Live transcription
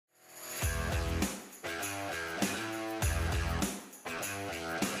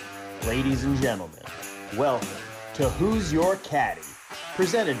Ladies and gentlemen, welcome to Who's Your Caddy,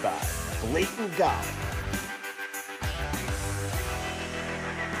 presented by Blatant Golf.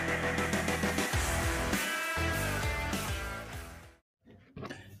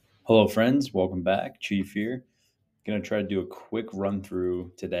 Hello friends, welcome back. Chief here. Going to try to do a quick run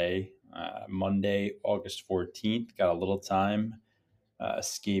through today, Monday, August 14th. Got a little time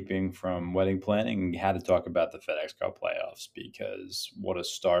escaping from wedding planning and had to talk about the Fedex Cup playoffs because what a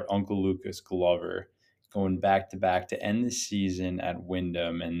start. Uncle Lucas Glover going back to end the season at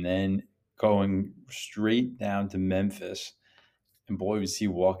Wyndham and then going straight down to Memphis. And boy, was he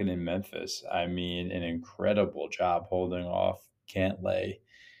walking in Memphis. I mean, an incredible job holding off Cantlay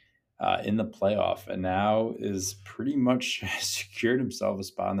in the playoff, and now is pretty much secured himself a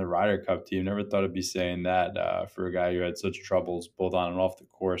spot in the Ryder Cup team. Never thought I'd be saying that for a guy who had such troubles both on and off the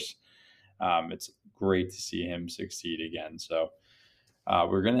course. It's great to see him succeed again. So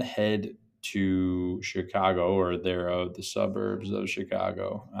we're going to head to Chicago, or the suburbs of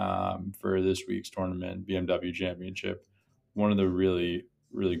Chicago, for this week's tournament, BMW Championship. One of the really,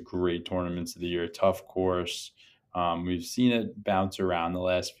 really great tournaments of the year. Tough course. We've seen it bounce around the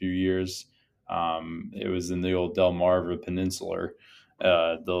last few years. It was in the old Delmarva Peninsular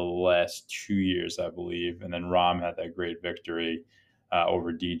the last 2 years, I believe. And then Rahm had that great victory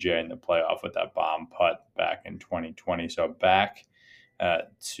over DJ in the playoff with that bomb putt back in 2020. So back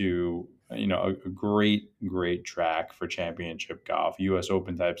to a great track for championship golf, U.S.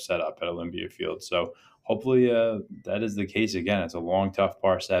 Open type setup at Olympia Field. So hopefully that is the case again. It's a long, tough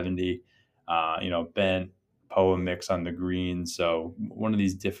par 70. Bent Poa mix on the green. So one of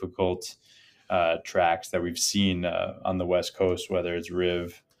these difficult tracks that we've seen on the West Coast, whether it's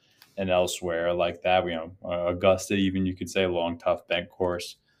Riv and elsewhere like that, Augusta, even you could say long, tough bent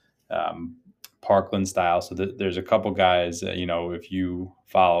course, Parkland style. So there's a couple guys, if you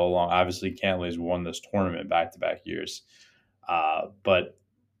follow along, obviously Cantlay's won this tournament back-to-back years, but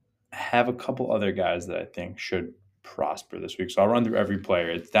have a couple other guys that I think should prosper this week. So I'll run through every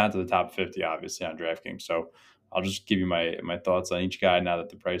player. It's down to the top 50, obviously, on DraftKings. So I'll just give you my thoughts on each guy now that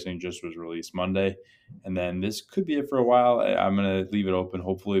the pricing just was released Monday. And then this could be it for a while. I'm going to leave it open.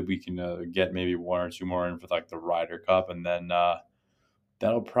 Hopefully we can get maybe one or two more in for like the Ryder Cup. And then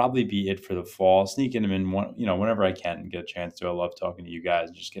that'll probably be it for the fall. Sneaking them in whenever I can get a chance to. I love talking to you guys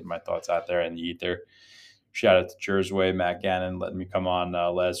and just getting my thoughts out there in the ether. Shout out to Jersey, Matt Gannon, letting me come on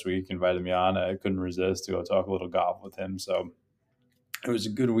last week, invited me on. I couldn't resist to go talk a little golf with him. So it was a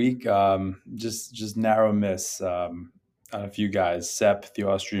good week. Just narrow miss on a few guys. Sepp, the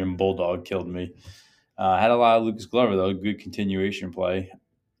Austrian Bulldog, killed me. Had a lot of Lucas Glover, though. Good continuation play.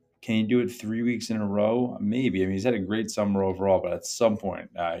 Can he do it 3 weeks in a row? Maybe. I mean, he's had a great summer overall, but at some point,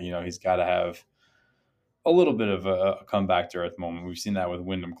 he's got to have a little bit of a comeback to earth moment. We've seen that with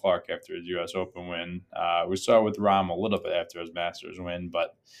Wyndham Clark after his U.S. Open win. We saw it with Rahm a little bit after his Masters win,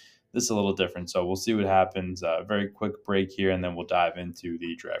 but this is a little different. So we'll see what happens. Very quick break here, and then we'll dive into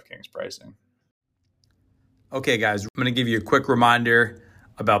the DraftKings pricing. Okay, guys, I'm going to give you a quick reminder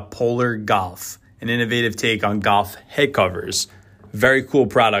about Polar Golf, an innovative take on golf head covers. Very cool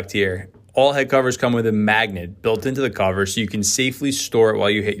product here. All head covers come with a magnet built into the cover so you can safely store it while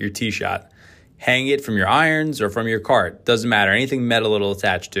you hit your tee shot. Hang it from your irons or from your cart. Doesn't matter. Anything metal it'll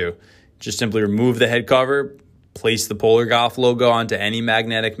attach to. Just simply remove the head cover, place the Polar Golf logo onto any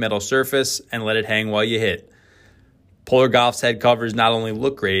magnetic metal surface, and let it hang while you hit. Polar Golf's head covers not only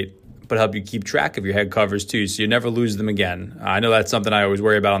look great, but help you keep track of your head covers too, so you never lose them again. I know that's something I always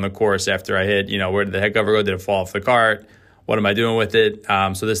worry about on the course after I hit. Where did the head cover go? Did it fall off the cart? What am I doing with it?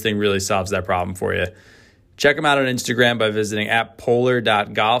 So this thing really solves that problem for you. Check them out on Instagram by visiting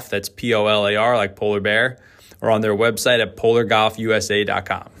 @polar.golf. That's POLAR, like polar bear, or on their website at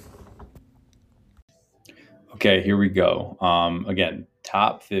polargolfusa.com. Okay, here we go. Again,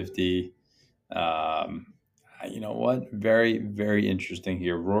 top 50. You know what? Very, very interesting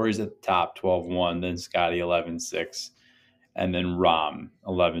here. Rory's at the top, 12-1, then Scotty 11-6, and then Rahm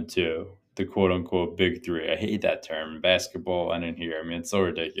 11-2. The quote-unquote big three. I hate that term. Basketball and in here. I mean, it's so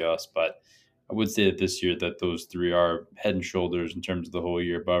ridiculous, but I would say that this year that those three are head and shoulders in terms of the whole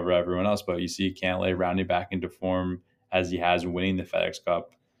year above everyone else. But you see Cantlay rounding back into form as he has, winning the FedEx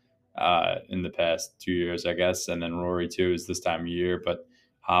Cup in the past 2 years, I guess. And then Rory, too, is this time of year. But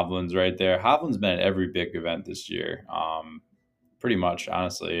Hovland's right there. Hovland's been at every big event this year, pretty much,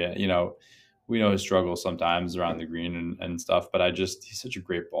 honestly. We know his struggles sometimes around the green and stuff, but he's such a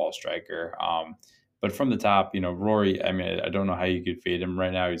great ball striker. But from the top, Rory, I mean, I don't know how you could fade him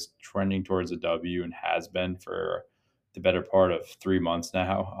right now. He's trending towards a W and has been for the better part of 3 months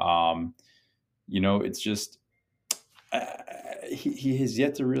now. It's just, he has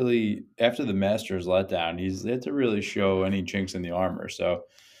yet to really, after the Masters letdown, he's yet to really show any chinks in the armor. So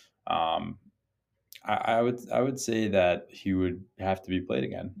um, I would say that he would have to be played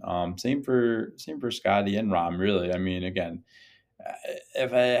again. Same for Scotty and Rom. Really, I mean, again, uh,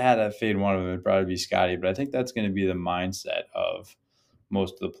 if I had to fade one of them, it'd probably be Scotty. But I think that's going to be the mindset of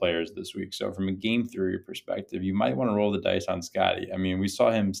most of the players this week. So from a game theory perspective, you might want to roll the dice on Scotty. I mean, we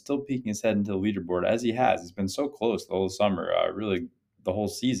saw him still peeking his head into the leaderboard as he has. He's been so close the whole summer, really the whole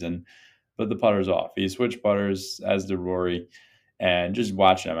season, but the putter's off. He switched putters, as did Rory. And just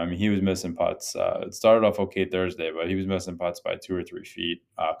watching him, I mean, he was missing putts. It started off okay Thursday, but he was missing putts by 2 or 3 feet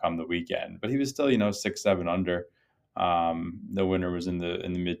come the weekend. But he was still, 6, 7 under. The winner was in the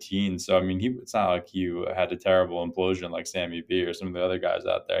mid teens, so I mean, it's not like he had a terrible implosion like Sammy B or some of the other guys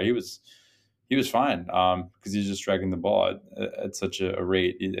out there. He was fine because he's just striking the ball at such a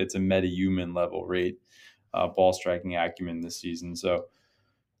rate. It's a meta-human level rate, ball striking acumen this season. So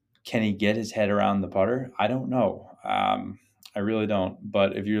can he get his head around the putter? I don't know. I really don't.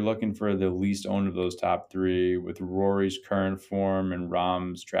 But if you're looking for the least owned of those top three, with Rory's current form and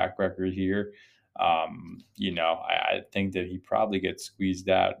Rahm's track record here, I think that he probably gets squeezed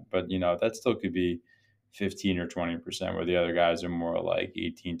out. But that still could be 15 or 20%, where the other guys are more like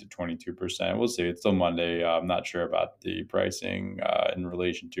 18 to 22%. We'll see. It's still Monday. I'm not sure about the pricing in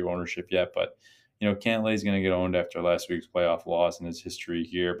relation to ownership yet, but Cantlay's going to get owned after last week's playoff loss and his history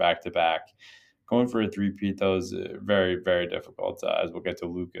here back to back. Going for a three-peat, though, is very, very difficult, as we'll get to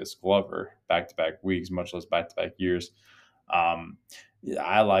Lucas Glover back to back weeks, much less back to back years. Yeah,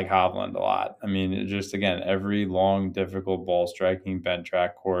 I like Hovland a lot. I mean, just again, every long, difficult ball striking bent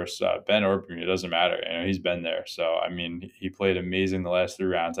track course, Ben or Bermuda, it doesn't matter. He's been there. So, I mean, he played amazing the last 3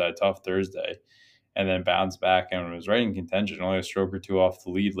 rounds, had a tough Thursday, and then bounced back and was right in contention, only a stroke or two off the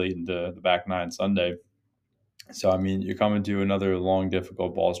lead late into the back nine Sunday. So, I mean, you're coming to another long,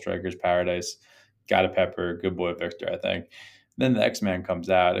 difficult ball striker's paradise. Got a pepper, good boy Victor, I think. Then the X-Man comes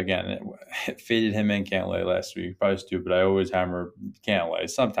out. Again, it faded him and Cantlay last week. Probably stupid. I always hammer Cantlay,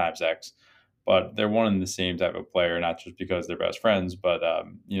 sometimes X. But they're one and the same type of player, not just because they're best friends, but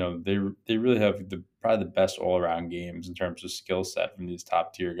they really have probably the best all around games in terms of skill set from these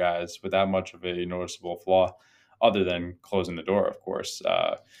top tier guys, without much of a noticeable flaw, other than closing the door, of course.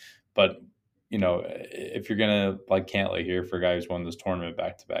 But if you're gonna like Cantlay here for a guy who's won this tournament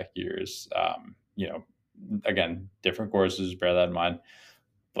back to back years, again, different courses, bear that in mind.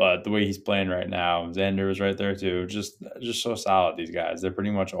 But the way he's playing right now, Xander was right there too. Just so solid. These guys, they're pretty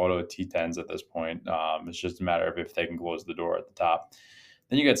much auto T10s at this point. It's just a matter of if they can close the door at the top.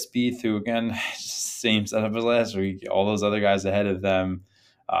 Then you got Spieth, who again, same setup as last week. All those other guys ahead of them,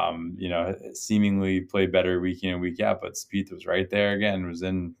 seemingly play better week in and week out. But Spieth was right there again. He was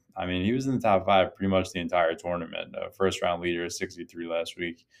in the top five pretty much the entire tournament. First round leader, 63 last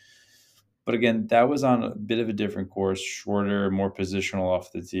week. But again, that was on a bit of a different course, shorter, more positional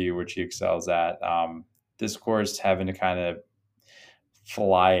off the tee, which he excels at. This course, having to kind of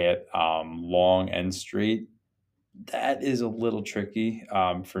fly it long and straight, that is a little tricky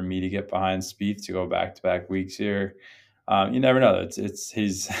for me to get behind Spieth to go back to back weeks here. You never know.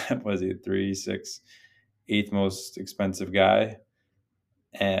 He's was he 3, 6, 8th most expensive guy,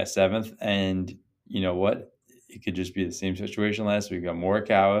 seventh, and you know what? It could just be the same situation last week. Got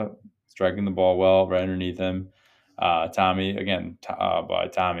Morikawa striking the ball well right underneath him. Tommy again,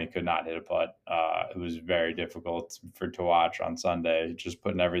 but Tommy could not hit a putt. It was very difficult to watch on Sunday. Just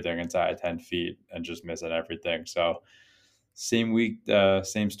putting everything inside 10 feet and just missing everything. So same week,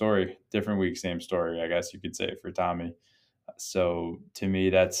 same story. Different week, same story. I guess you could say for Tommy. So to me,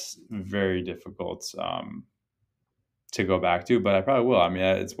 that's very difficult to go back to, but I probably will. I mean,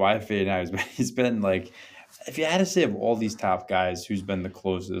 it's why I fade now. He's been like, if you had to say of all these top guys, who's been the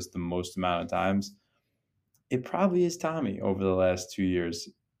closest the most amount of times, it probably is Tommy over the last 2 years.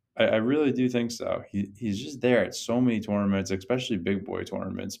 I really do think so. He's just there at so many tournaments, especially big boy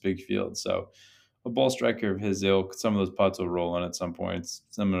tournaments, big fields. So a ball striker of his ilk, some of those putts will roll in at some points,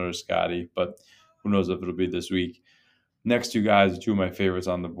 similar to Scotty, but who knows if it'll be this week. Next two guys are two of my favorites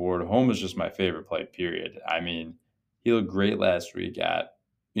on the board. Home is just my favorite play, period. I mean, he looked great last week at,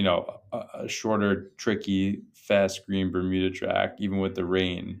 a shorter, tricky, fast green Bermuda track, even with the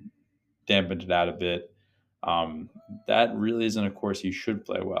rain, dampened it out a bit. That really isn't a course he should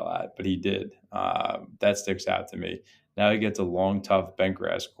play well at, but he did. That sticks out to me. Now he gets a long, tough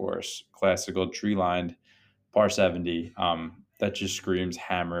bentgrass course, classical tree-lined, par 70. That just screams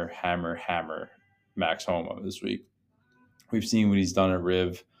hammer, hammer, hammer Max Homa this week. We've seen what he's done at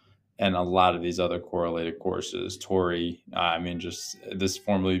Riv and a lot of these other correlated courses. Torrey, just this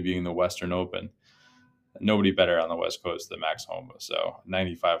formerly being the Western Open. nobody better on the West Coast than Max Homa. So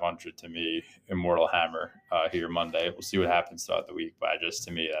 9,500 to me, immortal hammer here Monday. We'll see what happens throughout the week, but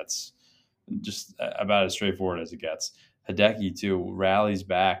to me, that's just about as straightforward as it gets. Hideki too rallies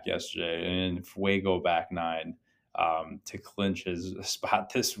back yesterday, and Fuego back 9 to clinch his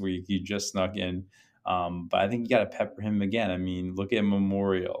spot this week. He just snuck in, but I think you got to pepper him again. I mean, look at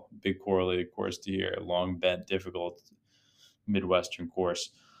Memorial, big correlated course to here, long bent, difficult Midwestern course.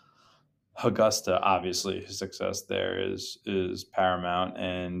 Augusta, obviously, his success there is paramount,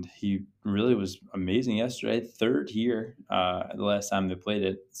 and he really was amazing yesterday. Third here, the last time they played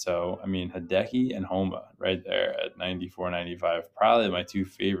it. So, I mean, Hideki and Homa right there at 94, 95, probably my two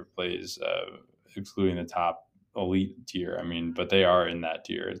favorite plays, excluding the top elite tier. I mean, but they are in that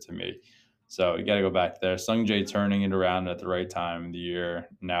tier to me. So you got to go back there. Sung Jae turning it around at the right time of the year.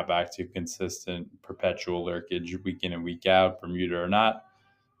 Now back to consistent, perpetual lurkage week in and week out, Bermuda or not.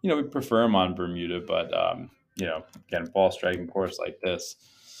 We prefer him on Bermuda, but again, ball striking course like this,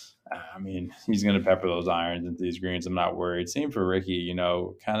 I mean, he's going to pepper those irons into these greens. I'm not worried. Same for Ricky.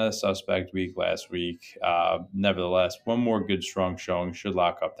 Kind of suspect week last week. Nevertheless, one more good strong showing should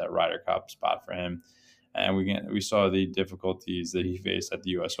lock up that Ryder Cup spot for him. And we saw the difficulties that he faced at the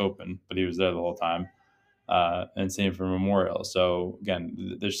U.S. Open, but he was there the whole time. And same for Memorial. So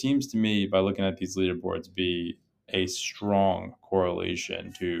again, there seems to me, by looking at these leaderboards, be a strong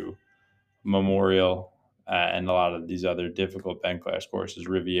correlation to Memorial and a lot of these other difficult bent class courses,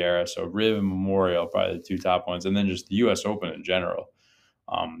 Riviera. So Riv and Memorial, probably the two top ones, and then just the U.S. Open in general.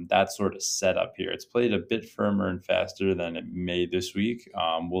 That sort of setup here. It's played a bit firmer and faster than it may this week.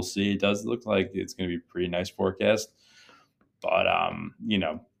 We'll see. It does look like it's going to be a pretty nice forecast, but I'm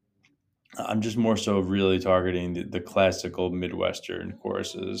just more so really targeting the classical Midwestern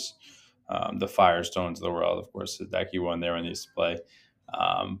courses, the Firestones of the world. Of course, Hideki won there when he used to play.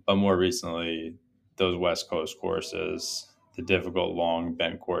 But more recently, those West Coast courses, the difficult long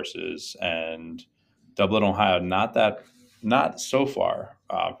bent courses, and Dublin, Ohio, not so far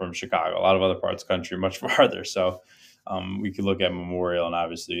from Chicago. A lot of other parts of the country, much farther. So we could look at Memorial, and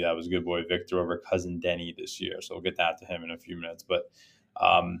obviously that was good boy Victor over cousin Denny this year. So we'll get that to him in a few minutes. But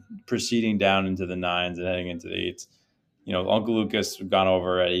proceeding down into the 9s and heading into the 8s, Uncle Lucas gone over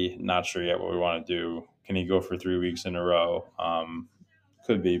already. Not sure yet what we want to do. Can he go for 3 weeks in a row?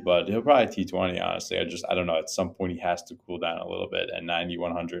 Could be, but he'll probably T20. Honestly, I don't know. At some point, he has to cool down a little bit. And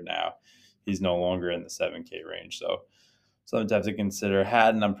 9,100 now, he's no longer in the 7K range. So something to have to consider.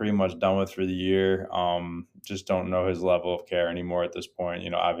 Haddon, I'm pretty much done with for the year. Just don't know his level of care anymore at this point.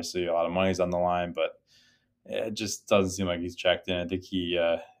 Obviously a lot of money's on the line, but it just doesn't seem like he's checked in. I think he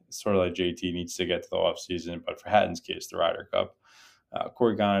sort of like JT needs to get to the off season, but for Haddon's case, the Ryder Cup.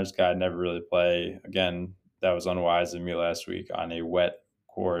 Corey Connors guy never really play. Again, that was unwise of me last week on a wet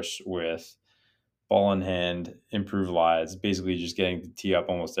course with ball in hand, improved lies, basically just getting to tee up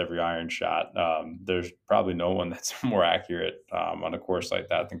almost every iron shot. There's probably no one that's more accurate on a course like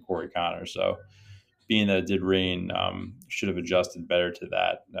that than Corey Connors. So being that it did rain, should have adjusted better to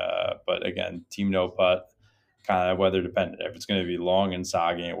that. But again, team no putt, kind of weather dependent. If it's going to be long and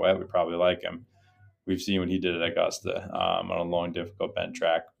soggy and wet, we probably like him. We've seen what he did at Augusta on a long, difficult bent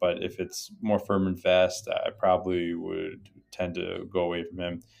track. But if it's more firm and fast, I probably would tend to go away from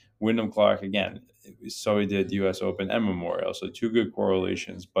him. Wyndham Clark, again, so he did the U.S. Open and Memorial. So two good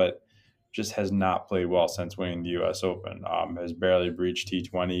correlations, but just has not played well since winning the U.S. Open. Has barely breached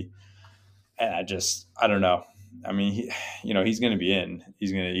T20. And I don't know. I mean, he's going to be in.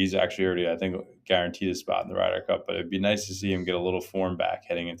 He's actually already, I think, guaranteed a spot in the Ryder Cup. But it'd be nice to see him get a little form back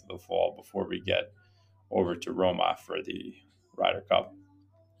heading into the fall before we get over to Roma for the Ryder Cup.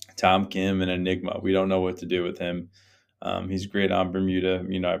 Tom Kim, an enigma. We don't know what to do with him. He's great on Bermuda.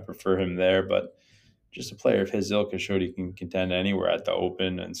 I prefer him there, but just a player of his ilk has showed he can contend anywhere at the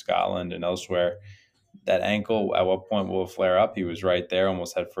Open and Scotland and elsewhere. That ankle, at what point will it flare up? He was right there,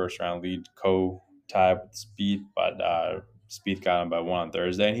 almost had first round lead tie with Speed, but Speed got him by 1 on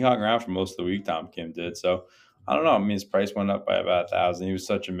Thursday, and he hung around for most of the week. Tom Kim did. So I don't know. I mean, his price went up by about 1,000. He was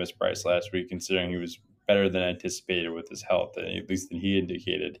such a misprice last week, considering he was better than anticipated with his health, at least than he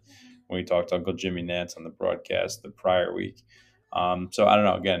indicated when we talked to Uncle Jimmy Nance on the broadcast the prior week. So I don't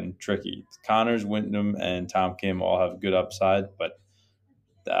know. Again, tricky. Connors, Wyndham, and Tom Kim all have good upside, but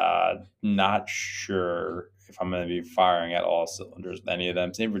not sure if I'm going to be firing at all cylinders with any of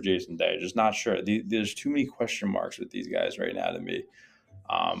them. Same for Jason Day. Just not sure. There's too many question marks with these guys right now to me.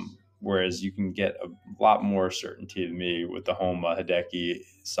 Whereas you can get a lot more certainty to me with the Homa, Hideki,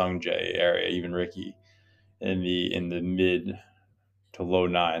 Sungjae area, even Ricky in the mid to low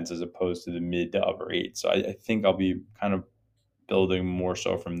 9s as opposed to the mid to upper 8s. So I think I'll be kind of building more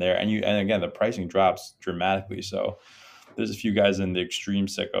so from there. And again, the pricing drops dramatically. So there's a few guys in the extreme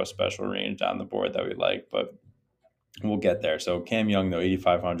sicko special range on the board that we like, but we'll get there. So Cam Young, though,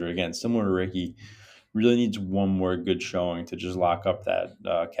 8,500. Again, similar to Ricky, really needs one more good showing to just lock up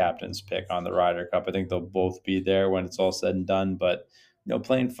that captain's pick on the Ryder Cup. I think they'll both be there when it's all said and done. But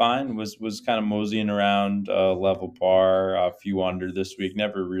playing fine, was kind of moseying around level par, a few under this week.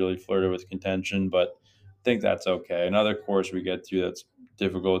 Never really flirted with contention, but I think that's okay. Another course we get to that's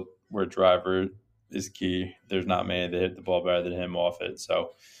difficult where driver is key. There's not many that hit the ball better than him off it.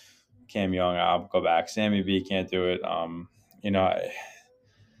 So Cam Young, I'll go back. Sammy B can't do it. You know,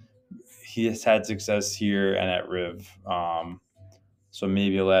 he has had success here and at Riv. So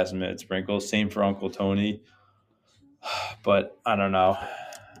maybe a last minute sprinkle. Same for Uncle Tony. But I don't know.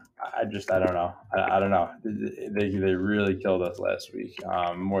 I don't know. I don't know. They really killed us last week.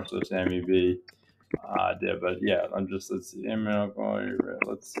 More so Sammy B did. But yeah, let's see.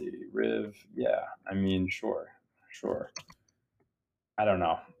 Let's see. Riv. Yeah. I mean, sure. I don't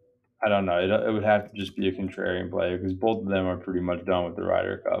know. It would have to just be a contrarian play because both of them are pretty much done with the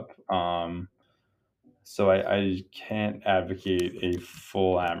Ryder Cup. So I can't advocate a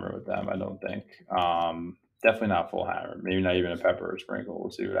full hammer with them, I don't think. Definitely not full hammer. Maybe not even a pepper or sprinkle.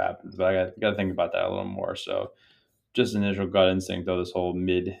 We'll see what happens. But I got to think about that a little more. So just initial gut instinct, though, this whole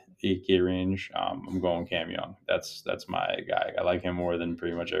mid 8K range, I'm going Cam Young. That's my guy. I like him more than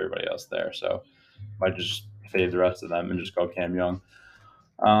pretty much everybody else there. So might just fade the rest of them and just go Cam Young.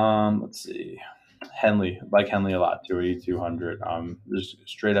 Let's see. Henley, like Henley a lot, 2,200. Just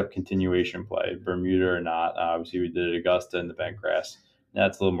straight up continuation play, Bermuda or not. Obviously, we did it Augusta in the bent grass.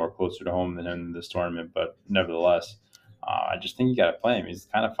 That's a little more closer to home than in this tournament, but nevertheless, I just think you got to play him. He's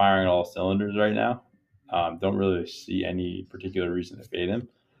kind of firing all cylinders right now. Don't really see any particular reason to fade him,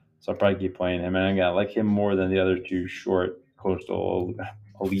 so I'll probably keep playing him. And again, I like him more than the other two short coastal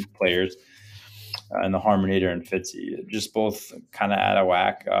elite players. And the Harmonator and Fitzy, just both kind of out of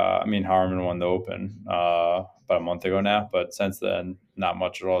whack. I mean, Harmon won the Open about a month ago now, but since then, not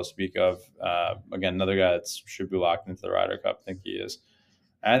much at all to speak of. Again, another guy that should be locked into the Ryder Cup. I think he is.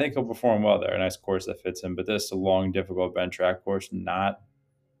 And I think he'll perform well there. A nice course that fits him, but this is a long, difficult bent track course. Not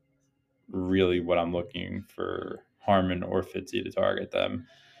really what I'm looking for Harmon or Fitzy to target them.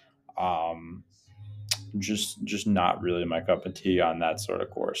 Just not really my cup of tea on that sort of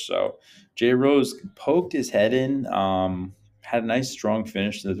course. So Jay Rose poked his head in, had a nice strong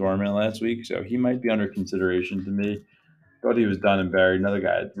finish to the tournament last week, so he might be under consideration to me. Thought he was done and buried. Another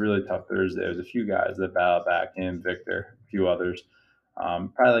guy, really tough Thursday. There's a few guys that battle back, him, Victor, a few others.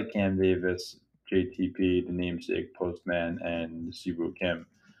 Probably like Cam Davis, JTP, the namesake postman, and Siwoo Kim,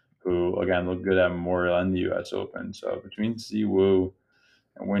 who again looked good at Memorial and the U.S. Open. So between Siwoo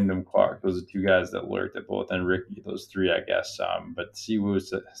and Wyndham Clark, those are two guys that lurked at both, and Ricky, those three, I guess. But Siwoo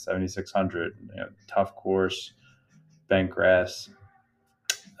 7,600, tough course, bent grass.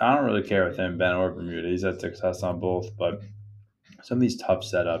 I don't really care with him, Ben or Bermuda. He's had success on both, but some of these tough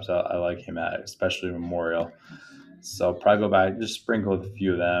setups, I like him at, especially Memorial. So probably go back, just sprinkle with a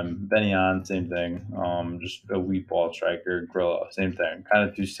few of them. Benny on, same thing. Just elite ball striker. Grillo, same thing. Kind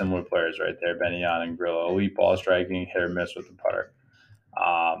of two similar players right there, Benny on and Grillo. Elite ball striking, hit or miss with the putter.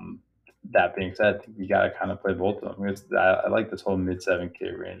 That being said, you got to kind of play both of them. I like this whole mid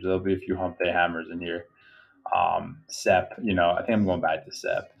 7K range. There'll be a few hump day hammers in here. Sepp, I think I'm going back to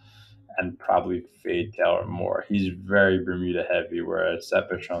Sepp and probably fade Taylor more. He's very Bermuda heavy, whereas Sepp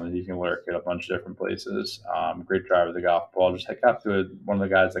has shown that he can lurk at a bunch of different places. Great driver of the golf ball. Just got to one of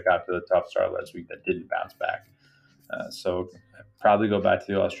the guys that got to the tough start last week that didn't bounce back. So probably go back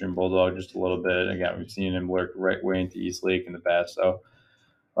to the Austrian Bulldog just a little bit. Again, we've seen him lurk right way into East Lake in the past. So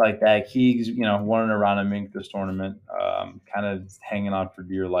like that, Keegs, won an Arana Mink this tournament, kind of hanging on for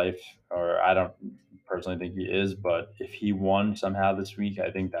dear life, or I don't personally think he is, but if he won somehow this week, I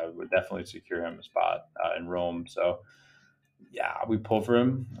think that would definitely secure him a spot in Rome. So yeah, we pull for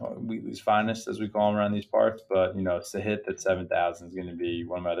him, Wheatley's finest, as we call him around these parts. But Sahith at 7,000 is going to be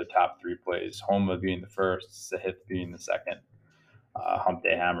one of my other top three plays. Homa being the first, Sahith being the second. Hump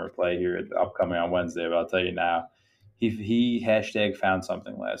Day Hammer play here upcoming on Wednesday, but I'll tell you now, he hashtag found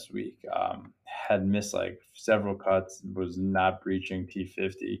something last week. Had missed like several cuts, was not breaching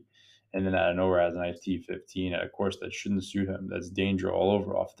T50, and then out of nowhere has a nice T15 at a course that shouldn't suit him. That's danger all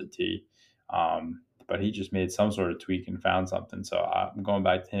over off the tee. But he just made some sort of tweak and found something. So I'm going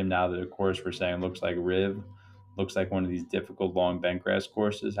back to him now that, of course, we're saying looks like Riv, looks like one of these difficult long bent grass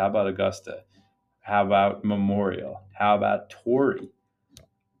courses. How about Augusta? How about Memorial? How about Torrey?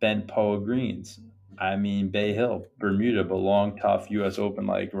 Bent Poa Greens. I mean, Bay Hill, Bermuda, but long, tough U.S. Open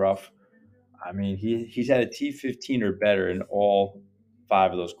like rough. I mean, he's had a T15 or better in all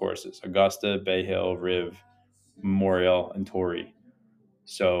 5 of those courses: Augusta, Bay Hill, Riv, Memorial, and Torrey.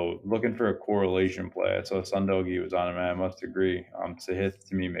 So looking for a correlation play. So Sundogi was on him, and I must agree. Sahith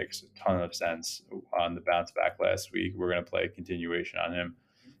to me makes a ton of sense on the bounce back last week. We're going to play a continuation on him.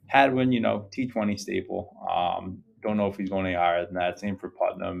 Hadwin, T20 staple. Don't know if he's going any higher than that. Same for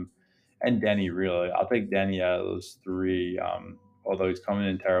Putnam and Denny, really. I'll take Denny out of those 3, although he's coming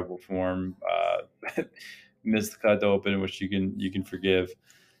in terrible form. Missed the cut open, which you can forgive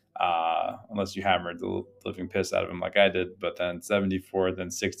unless you hammered the living piss out of him like I did. But then 74th and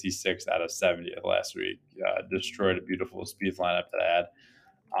 66th out of 70th last week. Destroyed a beautiful speed lineup that I had.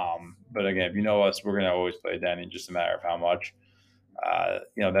 But again, if you know us, we're going to always play Danny, just a matter of how much.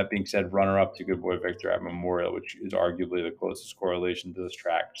 That being said, runner up to Good Boy Victor at Memorial, which is arguably the closest correlation to this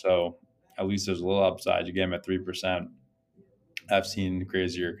track. So at least there's a little upside. You get him at 3%. I've seen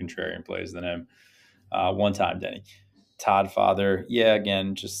crazier contrarian plays than him. One time, Denny. Todd Father, yeah,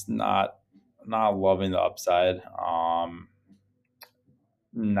 again, just not loving the upside.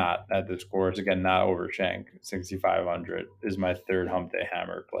 Not at this course. Again, not over Shank. 6,500 is my third hump day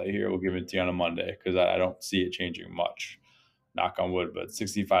hammer play here. We'll give it to you on a Monday because I don't see it changing much. Knock on wood, but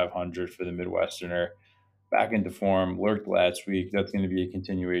 6,500 for the Midwesterner. Back into form. Lurked last week. That's going to be a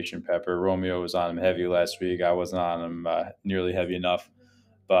continuation, Pepper. Romeo was on him heavy last week. I wasn't on him nearly heavy enough.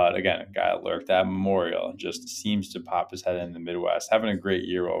 But again, a guy that lurked at Memorial just seems to pop his head in the Midwest. Having a great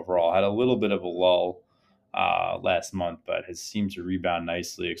year overall. Had a little bit of a lull last month, but has seemed to rebound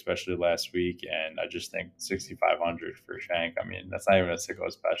nicely, especially last week. And I just think 6,500 for Shank. I mean, that's not even a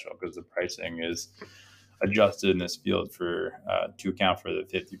sicko special because the pricing is adjusted in this field for to account for the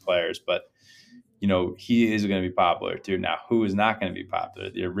 50 players. But he is going to be popular too. Now, who is not going to be popular?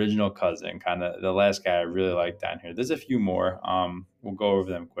 The original cousin, kind of the last guy I really like down here. There's a few more. We'll go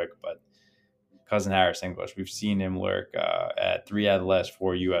over them quick, but Cousin Harris English, we've seen him lurk at 3 out of the last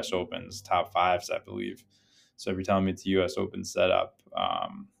 4 U.S. Opens, top 5s, I believe. So if you're telling me it's a U.S. Open setup,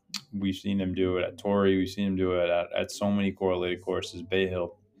 we've seen him do it at Torrey. We've seen him do it at so many correlated courses, Bay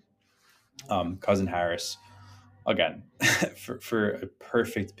Hill. Cousin Harris, again, for a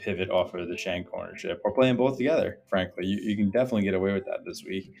perfect pivot off of the Shank ownership, or playing both together, frankly. You can definitely get away with that this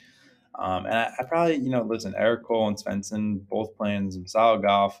week. And I probably, listen, Eric Cole and Svensson both playing some solid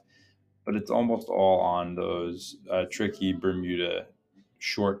golf, but it's almost all on those tricky Bermuda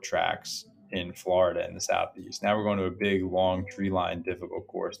short tracks in Florida and the Southeast. Now we're going to a big, long, tree-lined, difficult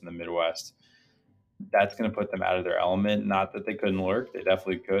course in the Midwest. That's going to put them out of their element. Not that they couldn't lurk. They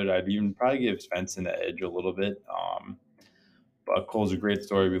definitely could. I'd even probably give Svensson the edge a little bit. But Cole's a great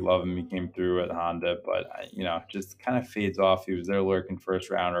story. We love him. He came through at Honda, but, just kind of fades off. He was there lurking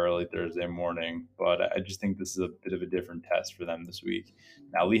first round early Thursday morning. But I just think this is a bit of a different test for them this week.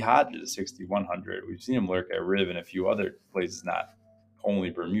 Now, Lee Hodges is 6,100. We've seen him lurk at Riv and a few other places, not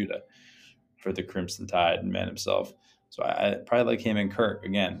only Bermuda, for the Crimson Tide man himself. So I probably like him and Kirk.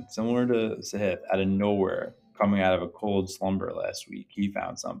 Again, similar to Sahith, out of nowhere, coming out of a cold slumber last week. He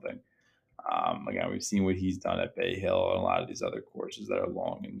found something. Again, we've seen what he's done at Bay Hill and a lot of these other courses that are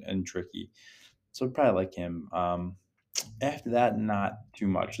long and tricky. So I'd probably like him. After that, not too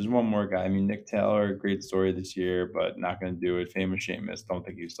much. There's one more guy. I mean, Nick Taylor, great story this year, but not going to do it. Famous Seamus, don't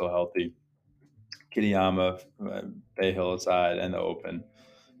think he's still healthy. Kitayama, Bay Hill aside, and the Open,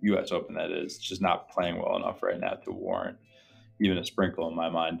 U.S. Open, that is, just not playing well enough right now to warrant even a sprinkle in my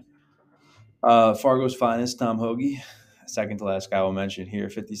mind. Fargo's finest, Tom Hoagie, second to last guy we'll mention here,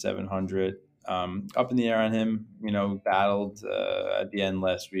 5,700. Up in the air on him, battled at the end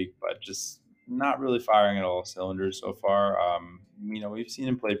last week, but just not really firing at all cylinders so far. We've seen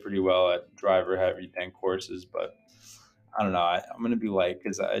him play pretty well at driver heavy 10 courses, but I don't know. I'm going to be light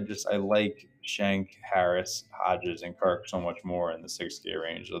because I like Shank, Harris, Hodges, and Kirk so much more in the 6K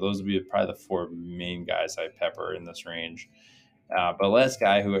range. So those would be probably the 4 main guys I pepper in this range. But last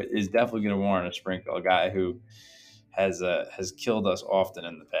guy who is definitely going to warrant a sprinkle, a guy who has killed us often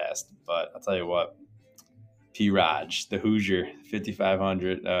in the past. But I'll tell you what, P. Raj, the Hoosier,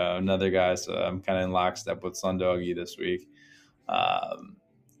 5,500, another guy. So I'm kind of in lockstep with Sundoggy this week.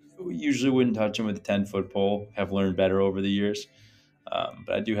 We usually wouldn't touch him with a 10-foot pole. Have learned better over the years.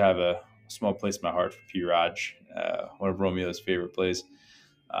 But I do have a small place in my heart for P. Raj, one of Romeo's favorite plays.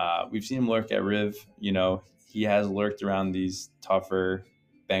 We've seen him lurk at Riv. He has lurked around these tougher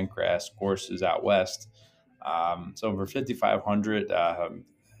bent grass courses out west. So for 5,500,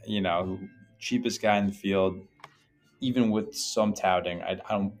 cheapest guy in the field, even with some touting, I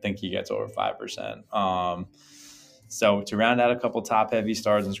don't think he gets over 5%. So to round out a couple top heavy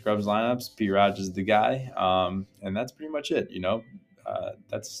stars and scrubs lineups, P. Raj is the guy. And that's pretty much it.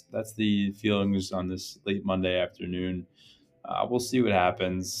 that's the feelings on this late Monday afternoon. We'll see what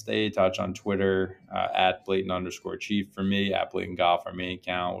happens. Stay in touch on Twitter at Blatant_Chief for me, at Blatant Golf, our main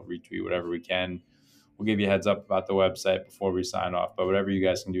account. We'll retweet whatever we can. We'll give you a heads up about the website before we sign off. But whatever you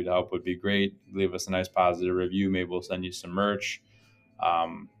guys can do to help would be great. Leave us a nice positive review. Maybe we'll send you some merch.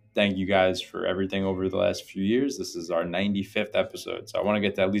 Thank you guys for everything over the last few years. This is our 95th episode. So I want to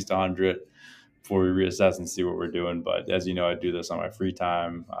get to at least 100 before we reassess and see what we're doing. But as you know, I do this on my free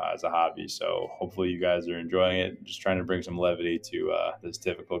time as a hobby. So hopefully you guys are enjoying it. Just trying to bring some levity to this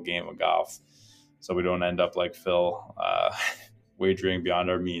difficult game of golf so we don't end up like Phil wagering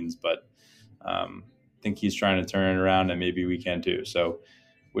beyond our means. But I think he's trying to turn it around, and maybe we can too. So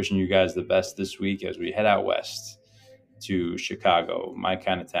wishing you guys the best this week as we head out west to Chicago, my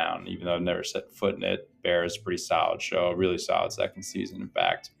kind of town. Even though I've never set foot in it, Bears pretty solid show, really solid second season. In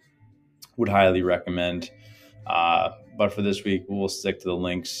fact, would highly recommend. But for this week, we'll stick to the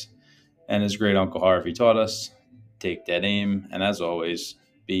links. And as great Uncle Harvey taught us, take that aim. And as always,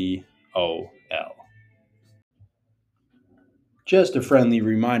 BOL. Just a friendly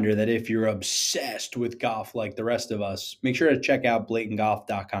reminder that if you're obsessed with golf like the rest of us, make sure to check out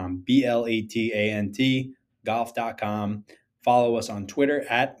blatantgolf.com, BLATANT, golf.com. Follow us on Twitter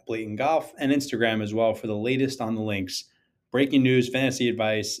at Blatant Golf and Instagram as well for the latest on the links, breaking news, fantasy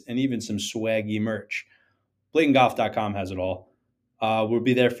advice, and even some swaggy merch. BlatantGolf.com has it all. We'll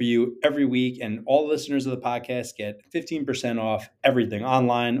be there for you every week, and all listeners of the podcast get 15% off everything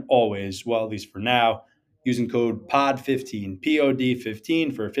online, always, well, at least for now, using code POD15,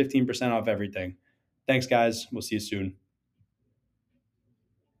 POD15 for 15% off everything. Thanks, guys. We'll see you soon.